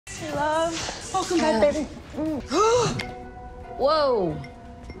Welcome back, baby. Whoa.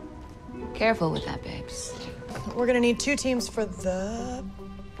 Careful with that, babes. We're gonna need 2 teams for the...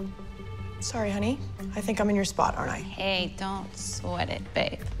 Sorry, honey. I think I'm in your spot, aren't I? Hey, don't sweat it,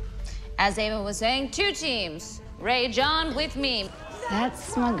 babe. As Ava was saying, 2 teams. Rage on with me.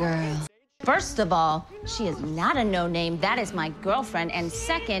 That's my girl. First of all, she is not a no-name. That is my girlfriend. And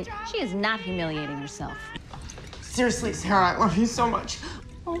second, she is not humiliating herself. Seriously, Sarah, I love you so much.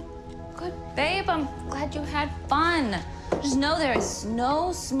 Oh, good, babe. I'm glad you had fun. Just know there is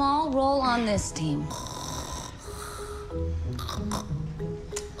no small role on this team.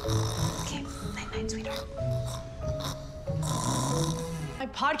 Okay, night-night, sweetheart. My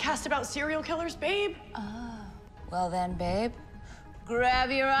podcast about serial killers, babe. Well then, babe,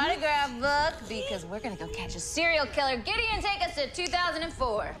 grab your autograph book because we're gonna go catch a serial killer. Gideon, take us to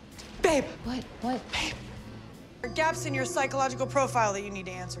 2004. Babe. What? Babe. There are gaps in your psychological profile that you need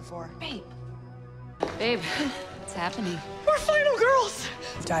to answer for. Babe, what's happening? We're final girls.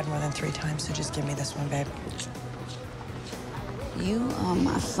 I've died more than 3 times, so just give me this one, babe. You are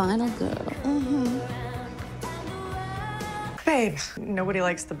my final girl. Babe, nobody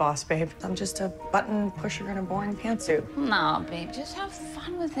likes the boss, babe. I'm just a button pusher in a boring pantsuit. No, babe, just have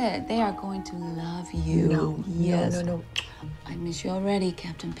fun with it. They are going to love you. No, yes. no. I miss you already,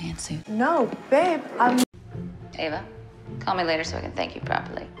 Captain Pantsuit. No, babe, I'm... Ava, call me later so I can thank you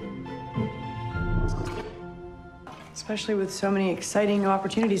properly. Especially with so many exciting new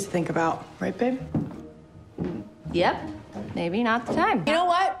opportunities to think about. Right, babe? Yep, maybe not the time. You know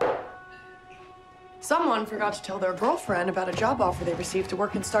what? Someone forgot to tell their girlfriend about a job offer they received to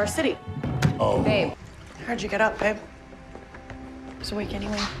work in Star City. Oh. Babe. How'd you get up, babe? I was awake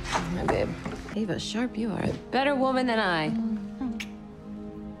anyway. My babe. Ava, sharp, you are a better woman than I.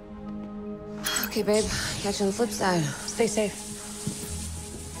 Okay, babe, catch you on the flip side. Stay safe.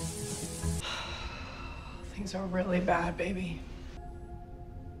 Things are really bad, baby.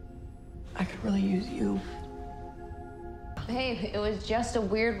 I could really use you. Babe, it was just a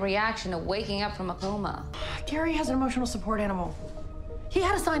weird reaction to waking up from a coma. Gary has an emotional support animal. He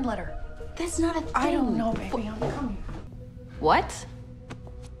had a signed letter. That's not a thing. I don't know, baby. I'm coming. What?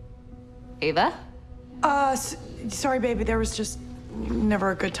 Ava? Sorry, baby. There was just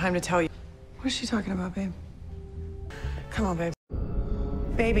never a good time to tell you. What is she talking about, babe? Come on, babe.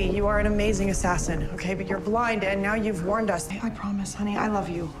 Baby, you are an amazing assassin, okay? But you're blind, and now you've warned us. I promise, honey, I love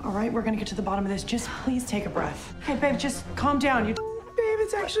you, all right? We're gonna get to the bottom of this. Just please take a breath. Hey, babe, just calm down. Babe,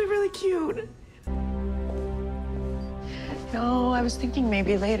 it's actually really cute. No, I was thinking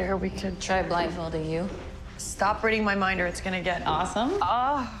maybe later we could... Try blindfolding you. Stop reading my mind or it's gonna get... Awesome.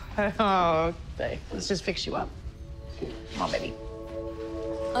 Oh, okay. Let's just fix you up. Come on, baby.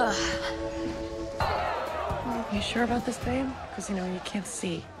 You sure about this, babe? Because, you know, you can't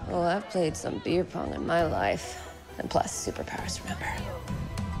see. Well, I've played some beer pong in my life. And plus, superpowers, remember?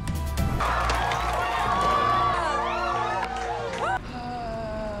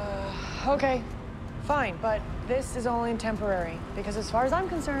 Okay, fine, but this is only temporary. Because as far as I'm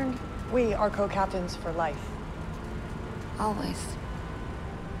concerned, we are co-captains for life. Always.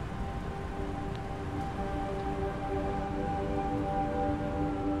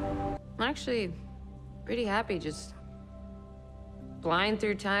 I'm actually pretty happy just flying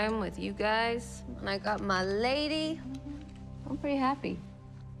through time with you guys. And I got my lady. I'm pretty happy.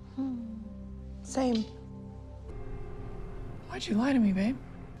 Same. Why'd you lie to me, babe?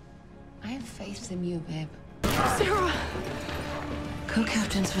 I have faith in you, babe. Sarah!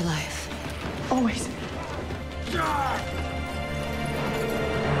 Co-captains for life. Always.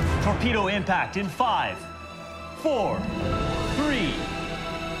 Torpedo impact in 5, 4, 3,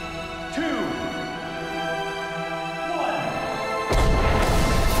 2, 1.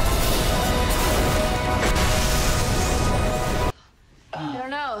 I don't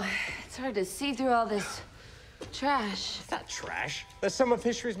know. It's hard to see through all this trash. It's not trash. That's some of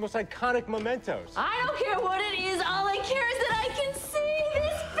history's most iconic mementos. I don't care what it is. All I care is that I can see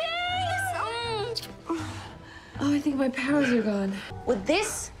this face. Oh, I think my powers are gone. Would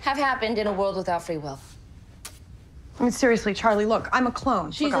this have happened in a world without free will? I mean, seriously, Charlie, look, I'm a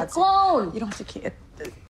clone. She's a clone. You don't have to keep it.